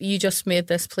 If you just made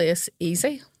this place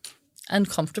easy and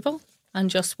comfortable and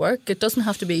just work. It doesn't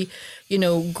have to be, you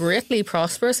know, greatly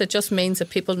prosperous. It just means that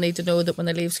people need to know that when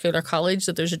they leave school or college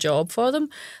that there's a job for them,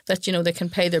 that, you know, they can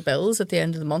pay their bills at the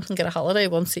end of the month and get a holiday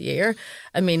once a year.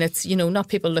 I mean, it's, you know, not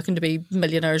people looking to be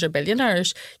millionaires or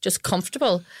billionaires, just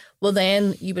comfortable. Well,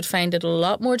 then you would find it a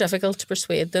lot more difficult to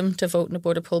persuade them to vote in a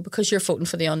border poll because you're voting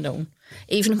for the unknown.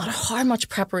 Even no matter how much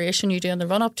preparation you do in the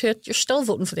run-up to it, you're still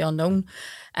voting for the unknown.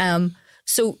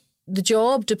 So the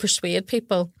job to persuade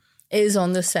people is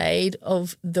on the side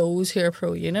of those who are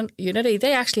pro-unity.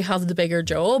 They actually have the bigger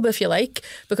job, if you like,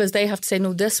 because they have to say,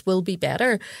 no, this will be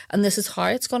better and this is how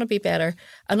it's going to be better.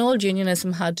 And all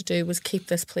unionism had to do was keep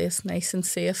this place nice and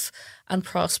safe and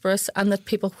prosperous, and that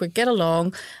people could get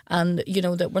along, and, you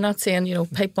know, that we're not saying, you know,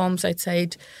 pipe bombs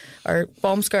outside or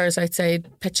bomb scares outside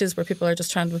pitches where people are just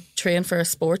trying to train for a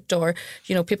sport, or,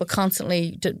 you know, people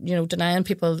constantly, denying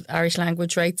people Irish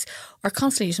language rights, or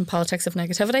constantly using politics of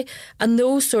negativity. And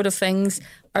those sort of things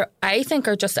I think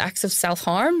are just acts of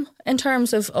self-harm in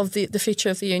terms of the future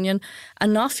of the union,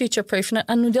 and not future-proofing it.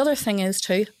 And the other thing is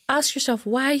too, ask yourself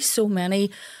why so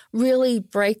many really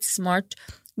bright, smart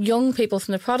young people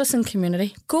from the Protestant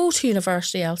community go to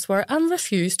university elsewhere and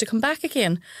refuse to come back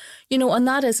again. You know, and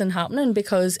that isn't happening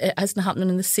because it isn't happening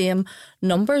in the same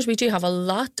numbers. We do have a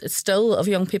lot still of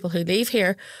young people who leave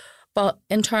here. But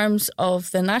in terms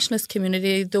of the nationalist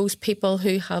community, those people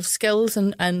who have skills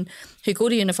and who go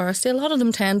to university, a lot of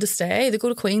them tend to stay. They go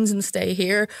to Queen's and stay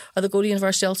here, or they go to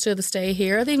University of Ulster, they stay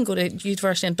here, or they even go to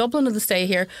University in Dublin and they stay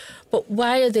here. But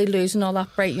why are they losing all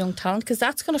that bright young talent? Because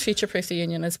that's going to future-proof the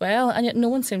union as well, and yet no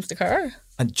one seems to care.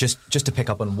 And just to pick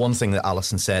up on one thing that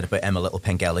Allison said about Emma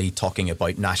Little-Pengelly talking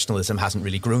about nationalism hasn't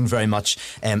really grown very much.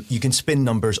 You can spin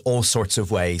numbers all sorts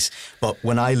of ways. But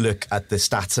when I look at the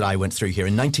stats that I went through here,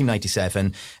 in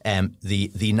 1997,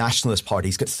 the nationalist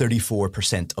parties got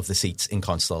 34% of the seats in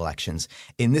council elections.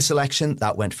 In this election,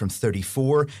 that went from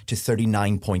 34 to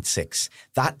 39.6.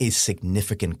 That is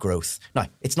significant growth. Now,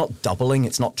 it's not doubling,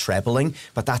 it's not trebling,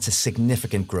 but that's a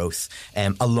significant growth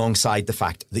alongside the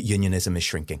fact that unionism is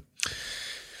shrinking.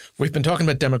 We've been talking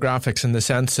about demographics in the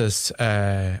census,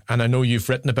 and I know you've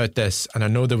written about this, and I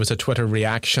know there was a Twitter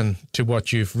reaction to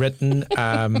what you've written.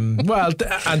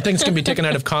 And things can be taken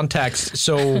out of context.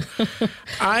 So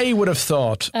I would have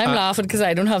thought... I'm laughing because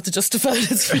I don't have to justify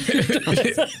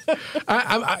it.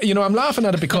 I'm laughing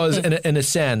at it because in a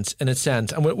sense,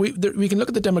 and we can look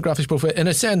at the demographics profile, in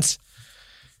a sense,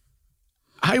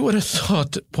 I would have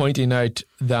thought, pointing out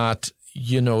that,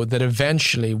 you know, that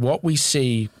eventually what we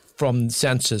see from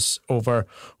census over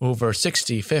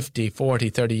 60, 50, 40,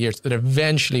 30 years, that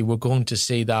eventually we're going to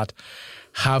see that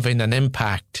having an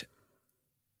impact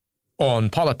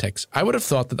on politics. I would have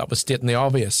thought that was stating the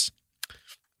obvious.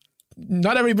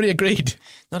 Not everybody agreed.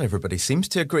 Not everybody seems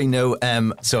to agree, no.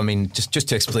 So, I mean, just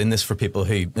to explain this for people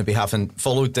who maybe haven't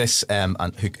followed this and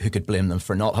who could blame them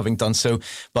for not having done so,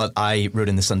 but I wrote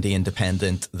in the Sunday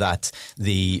Independent that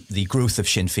the growth of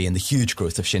Sinn Féin, the huge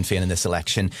growth of Sinn Féin in this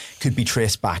election, could be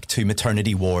traced back to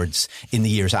maternity wards in the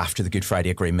years after the Good Friday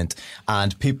Agreement.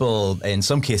 And people, in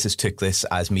some cases, took this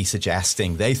as me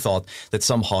suggesting they thought that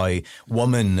somehow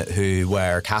women who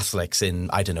were Catholics in,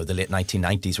 I don't know, the late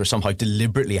 1990s were somehow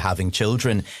deliberately having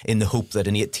children in the hope that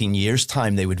in 18 years'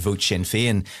 time they would vote Sinn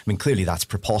Féin. I mean, clearly that's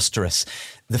preposterous.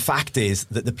 The fact is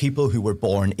that the people who were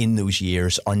born in those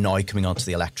years are now coming onto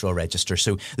the electoral register.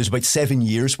 So there's about 7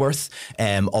 years worth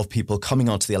of people coming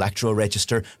onto the electoral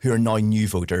register who are now new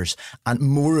voters. And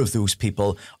more of those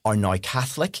people are now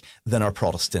Catholic than are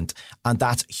Protestant. And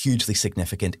that's hugely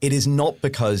significant. It is not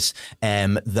because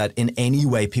that in any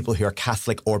way people who are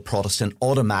Catholic or Protestant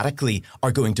automatically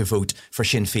are going to vote for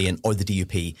Sinn Féin or the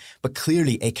DUP. But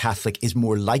clearly a Catholic is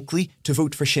more likely to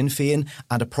vote for Sinn Féin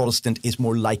and a Protestant is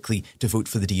more likely to vote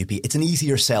for the DUP. It's an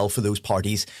easier sell for those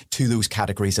parties to those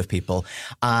categories of people.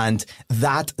 And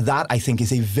that I think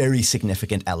is a very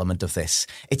significant element of this.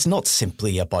 It's not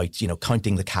simply about,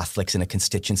 counting the Catholics in a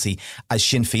constituency as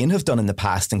Sinn Féin have done in the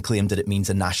past and claimed that it means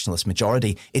a nationalist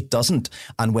majority. It doesn't.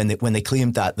 And when they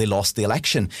claimed that, they lost the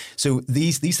election. So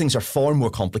these things are far more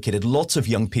complicated. Lots of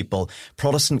young people,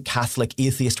 Protestant, Catholic,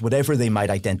 atheist, whatever they might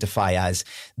identify as,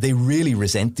 they really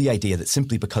resent the idea that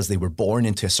simply because they were born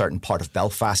into a certain part of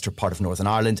Belfast or part of Northern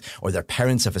Ireland, or their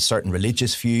parents have a certain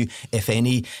religious view, if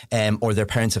any, or their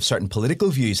parents have certain political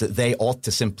views, that they ought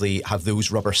to simply have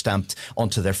those rubber stamped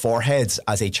onto their foreheads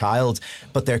as a child.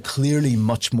 But they're clearly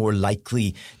much more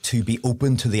likely to be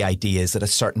open to the ideas that a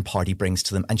certain party brings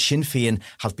to them. And Sinn Féin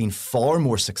have been far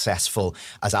more successful,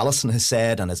 as Allison has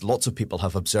said, and as lots of people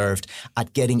have observed,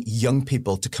 at getting young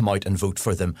people to come out and vote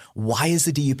for them. Why is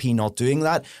the DUP not doing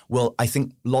that? Well, I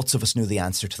think lots of us know the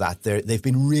answer to that. They've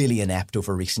been really inept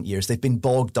over recent years. They've been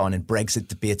bogged down in Brexit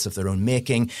debates of their own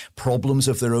making, problems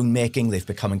of their own making. They've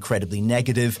become incredibly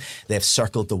negative. They've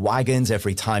circled the wagons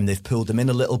every time they've pulled them in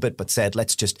a little bit, but said,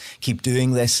 let's just keep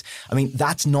doing this. I mean,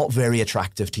 that's not very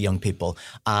attractive to young people.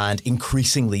 And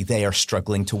increasingly, they are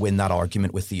struggling to win that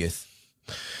argument with the youth.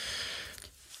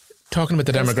 Talking about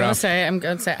the demographics. I'm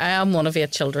going to say I am one of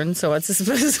 8 children, so it's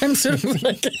I'm sort of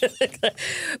like,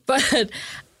 but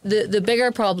the bigger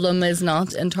problem is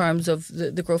not in terms of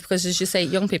the growth, because as you say,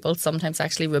 young people sometimes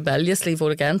actually rebelliously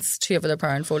vote against whoever their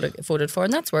parent voted for,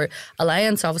 and that's where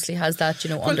Alliance obviously has that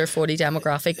under 40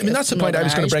 demographic. I mean, that's the point I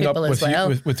was going to bring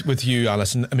up with you,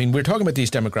 Alison. I mean, we're talking about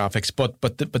these demographics,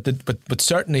 but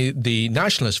certainly the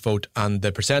nationalist vote and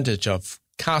the percentage of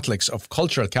Catholics, of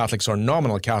cultural Catholics or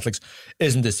nominal Catholics,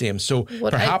 isn't the same. So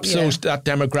perhaps that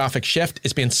demographic shift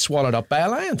is being swallowed up by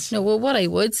Alliance. No, well, what I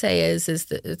would say is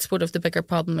that it's sort of the bigger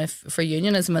problem for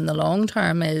unionism in the long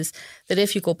term is that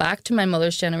if you go back to my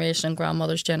mother's generation and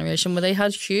grandmother's generation, where they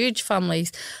had huge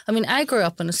families. I mean, I grew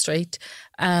up in a street,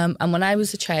 and when I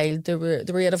was a child, there were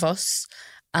 8 of us.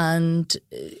 And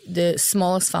the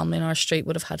smallest family in our street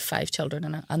would have had 5 children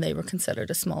in it, and they were considered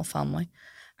a small family.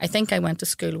 I think I went to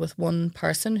school with one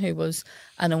person who was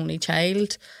an only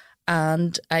child,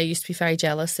 and I used to be very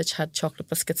jealous that she had chocolate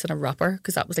biscuits in a wrapper,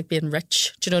 because that was like being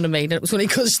rich. Do you know what I mean? It was only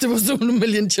because there was only 1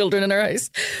 million children in her house.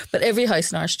 But every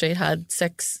house in our street had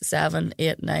 6, 7,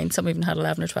 8, 9. Some even had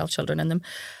 11 or 12 children in them.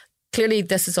 Clearly,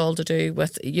 this is all to do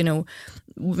with,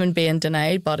 women being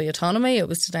denied body autonomy. It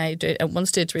was denied, at one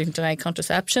stage, even denied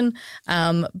contraception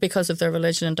because of their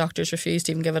religion, and doctors refused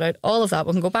to even give it out. All of that,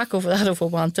 we can go back over that if we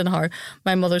want, and how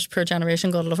my mother's poor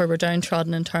generation, God love her, were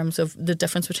downtrodden in terms of the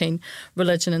difference between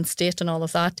religion and state and all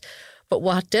of that. But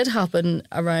what did happen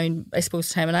around, I suppose,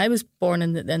 the time when I was born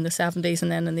in the 70s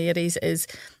and then in the 80s is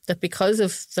that because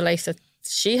of the life that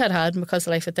she had and because of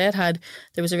the life that they had,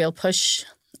 there was a real push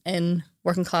in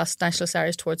working class nationalist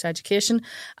areas towards education,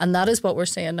 and that is what we're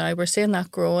seeing now. We're seeing that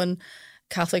growing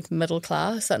Catholic middle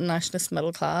class, that nationalist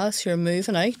middle class, who are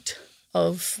moving out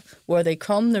of where they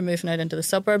come. They're moving out into the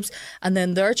suburbs, and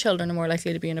then their children are more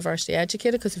likely to be university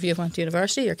educated, because if you went to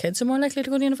university, your kids are more likely to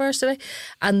go to university.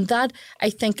 And that, I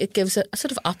think, it gives a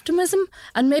sort of optimism.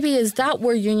 And maybe is that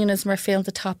where unionism are failing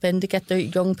to tap in, to get their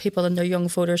young people and their young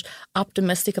voters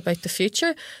optimistic about the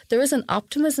future. There is an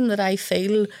optimism that I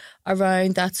feel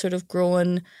around that sort of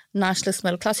growing nationalist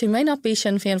middle class, who may not be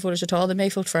Sinn Féin voters at all. They may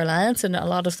vote for Alliance, and a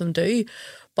lot of them do,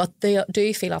 but they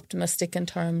do feel optimistic in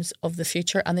terms of the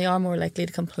future, and they are more likely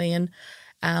to complain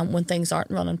when things aren't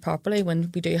running properly.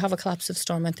 When we do have a collapse of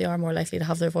Stormont, they are more likely to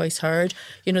have their voice heard.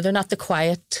 They're not the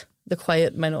quiet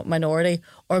minority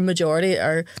or majority,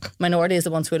 or minority is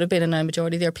the ones who would have been, and now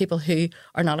majority. They're people who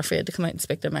are not afraid to come out and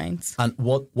speak their minds. And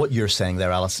what you're saying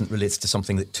there, Alison, relates to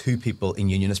something that 2 people in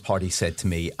Unionist Party said to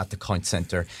me at the Count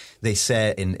Centre. They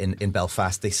said in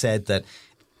Belfast, they said that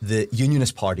the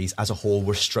Unionist parties as a whole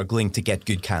were struggling to get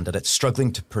good candidates,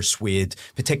 struggling to persuade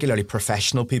particularly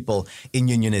professional people in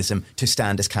unionism to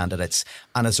stand as candidates.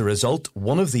 And as a result,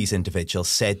 one of these individuals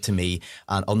said to me,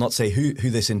 and I'll not say who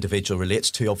this individual relates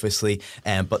to, obviously,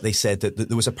 but they said that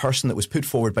there was a person that was put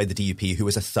forward by the DUP who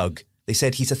was a thug. They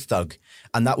said he's a thug,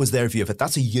 and that was their view of it.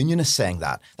 That's a unionist saying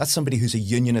that. That's somebody who's a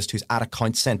unionist, who's at a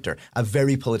Count Centre, a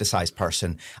very politicised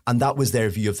person, and that was their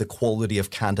view of the quality of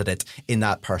candidate in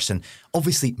that person.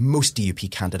 Obviously, most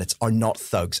DUP candidates are not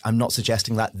thugs. I'm not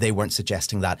suggesting that. They weren't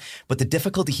suggesting that. But the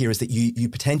difficulty here is that you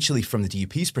potentially, from the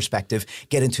DUP's perspective,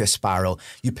 get into a spiral.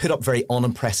 You put up very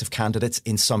unimpressive candidates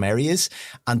in some areas,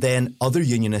 and then other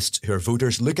unionists who are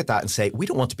voters look at that and say, we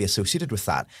don't want to be associated with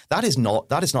that. That is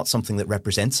not something that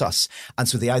represents us. And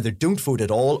so they either don't vote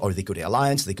at all, or they go to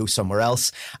Alliance, they go somewhere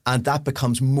else. And that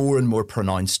becomes more and more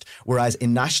pronounced. Whereas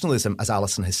in nationalism, as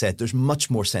Allison has said, there's much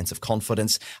more sense of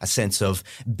confidence, a sense of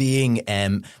being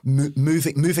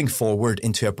moving forward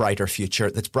into a brighter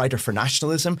future that's brighter for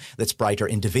nationalism, that's brighter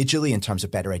individually in terms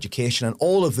of better education and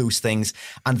all of those things.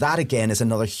 And that, again, is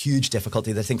another huge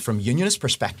difficulty that I think from unionist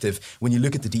perspective, when you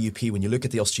look at the DUP, when you look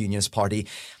at the Ulster Unionist Party,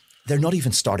 they're not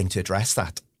even starting to address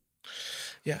that.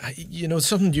 Yeah, you know,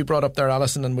 something you brought up there,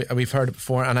 Alison, and we've heard it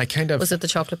before, and I kind of... Was it the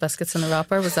chocolate biscuits in the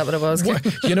wrapper? Was that what it was?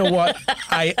 You know what?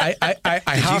 I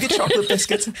Did you get chocolate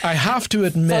biscuits? I have to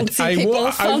admit, I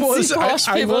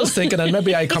was thinking, and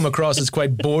maybe I come across as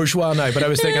quite bourgeois now, but I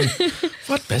was thinking,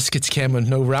 what biscuits came with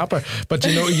no wrapper? But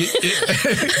you know...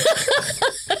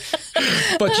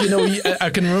 But, you know, I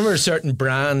can remember a certain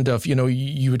brand of, you know,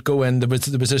 you would go in, there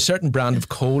was a certain brand of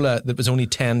cola that was only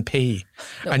 10p,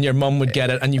 and your mum would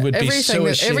get it, and you would be so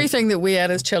ashamed. Everything that we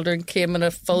had as children came in a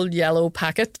full yellow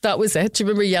packet. That was it. Do you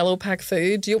remember yellow pack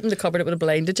food? You opened the cupboard, it would have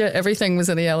blinded you. Everything was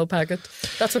in a yellow packet.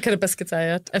 That's what kind of biscuits I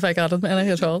had, if I got them, any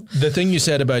at all. The thing you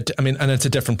said about, I mean, and it's a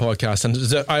different podcast, and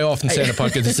I often say in a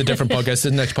podcast, it's a different podcast, it's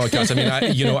the next podcast. I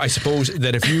mean, I suppose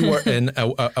that if you were in,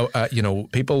 you know,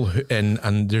 people who,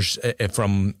 and there's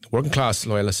from working class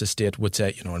loyalist estate would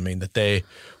say, you know what I mean, that they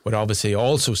would obviously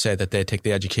also say that they take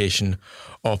the education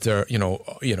of their, you know,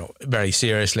 very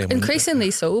seriously.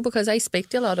 Increasingly so, because I speak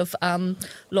to a lot of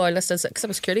loyalists, because I'm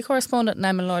a security correspondent and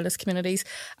I'm in loyalist communities,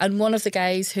 and one of the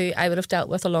guys who I would have dealt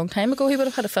with a long time ago, he would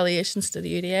have had affiliations to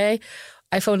the UDA.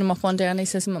 I phoned him up one day and he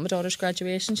says, I'm at my daughter's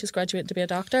graduation, she's graduating to be a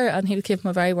doctor, and he came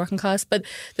from a very working class. But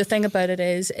the thing about it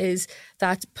is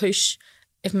that push.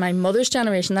 If my mother's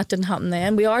generation, that didn't happen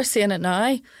then. We are seeing it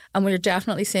now, and we're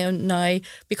definitely seeing now,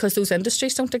 because those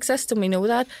industries don't exist, and we know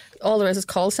that. All there is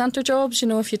call centre jobs, you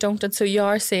know, if you don't. And so you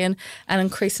are seeing an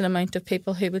increasing amount of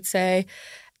people who would say,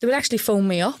 they would actually phone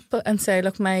me up and say,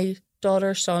 look, my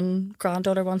daughter, son,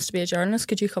 granddaughter wants to be a journalist,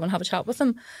 could you come and have a chat with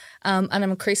them? And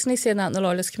I'm increasingly seeing that in the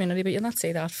loyalist community, but you'll not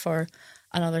see that for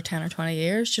another 10 or 20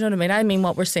 years. Do you know what I mean? I mean,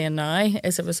 what we're seeing now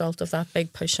is a result of that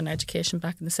big push in education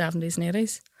back in the 70s and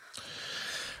 80s.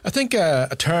 I think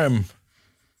a term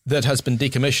that has been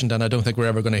decommissioned, and I don't think we're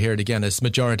ever going to hear it again, is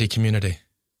majority community.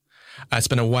 It's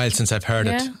been a while since I've heard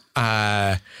it.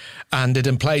 And it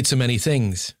implied so many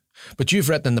things. But you've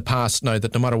written in the past now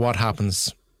that no matter what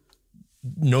happens,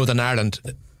 Northern Ireland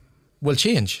will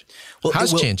change. Well,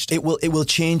 has changed. It will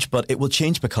change, but it will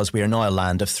change because we are now a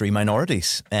land of three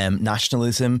minorities.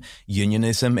 Nationalism,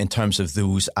 unionism, in terms of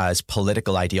those as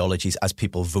political ideologies as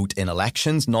people vote in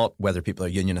elections, not whether people are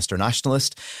unionist or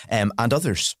nationalist, and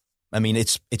others. I mean,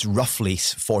 it's roughly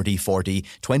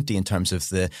 40-40-20 in terms of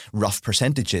the rough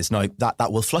percentages. Now,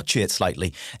 that will fluctuate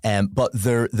slightly, but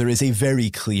there is a very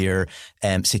clear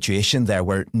situation there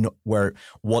where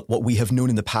what we have known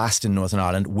in the past in Northern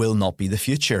Ireland will not be the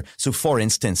future. So, for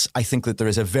instance, I think that there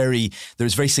is very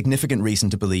significant reason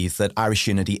to believe that Irish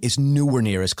unity is nowhere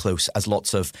near as close as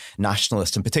lots of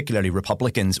nationalists and particularly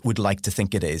Republicans would like to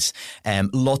think it is.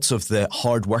 Lots of the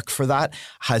hard work for that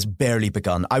has barely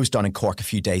begun. I was down in Cork a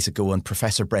few days ago, and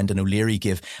Professor Brendan O'Leary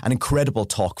gave an incredible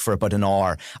talk for about an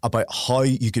hour about how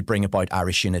you could bring about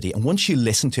Irish unity. And once you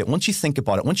listen to it, once you think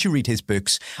about it, once you read his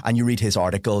books and you read his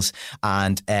articles,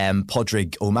 and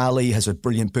Padraig O'Malley has a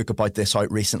brilliant book about this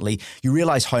out recently, you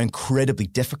realise how incredibly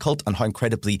difficult and how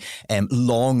incredibly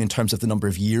long in terms of the number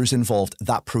of years involved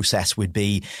that process would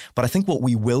be. But I think what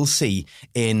we will see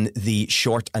in the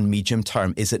short and medium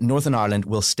term is that Northern Ireland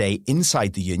will stay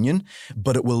inside the Union,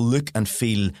 but it will look and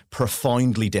feel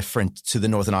profoundly different to the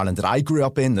Northern Ireland that I grew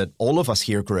up in, that all of us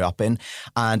here grew up in,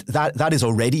 and that is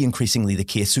already increasingly the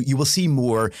case. So you will see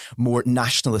more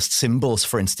nationalist symbols,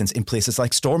 for instance, in places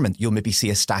like Stormont. You'll maybe see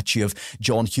a statue of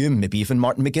John Hume, maybe even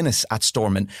Martin McGuinness at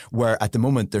Stormont, where at the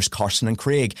moment there's Carson and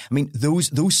Craig. I mean,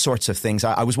 those sorts of things.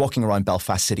 I was walking around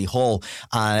Belfast City Hall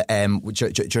during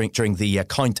the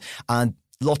count, and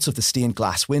lots of the stained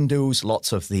glass windows,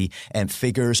 lots of the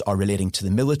figures are relating to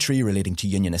the military, relating to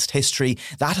unionist history.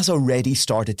 That has already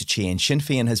started to change. Sinn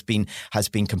Féin has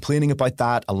been complaining about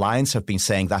that. Alliance have been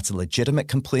saying that's a legitimate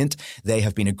complaint. They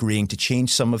have been agreeing to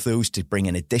change some of those to bring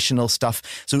in additional stuff.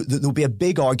 So there'll be a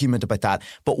big argument about that.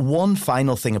 But one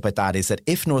final thing about that is that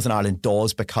if Northern Ireland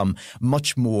does become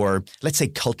much more, let's say,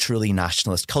 culturally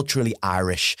nationalist, culturally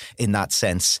Irish in that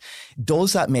sense,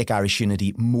 does that make Irish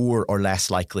unity more or less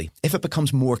likely? If it becomes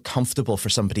becomes more comfortable for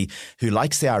somebody who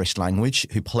likes the Irish language,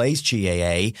 who plays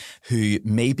GAA, who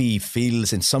maybe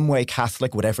feels in some way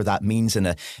Catholic, whatever that means in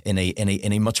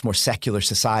a much more secular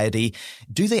society.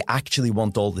 Do they actually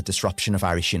want all the disruption of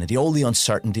Irish unity, all the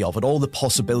uncertainty of it, all the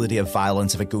possibility of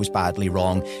violence if it goes badly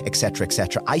wrong, etc.,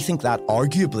 etc.? I think that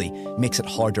arguably makes it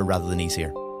harder rather than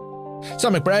easier.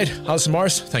 Sam McBride, Allison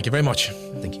Morris, thank you very much.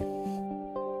 Thank you.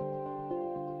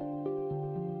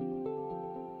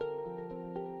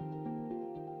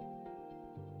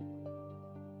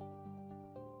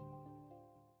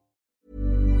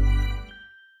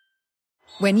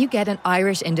 When you get an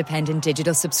Irish Independent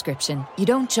digital subscription, you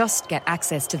don't just get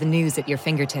access to the news at your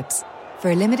fingertips.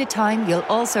 For a limited time, you'll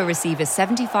also receive a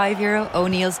 €75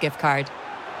 O'Neill's gift card.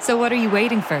 So what are you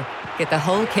waiting for? Get the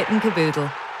whole kit and caboodle.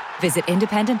 Visit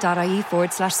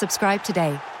independent.ie/subscribe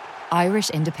today. Irish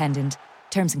Independent.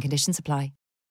 Terms and conditions apply.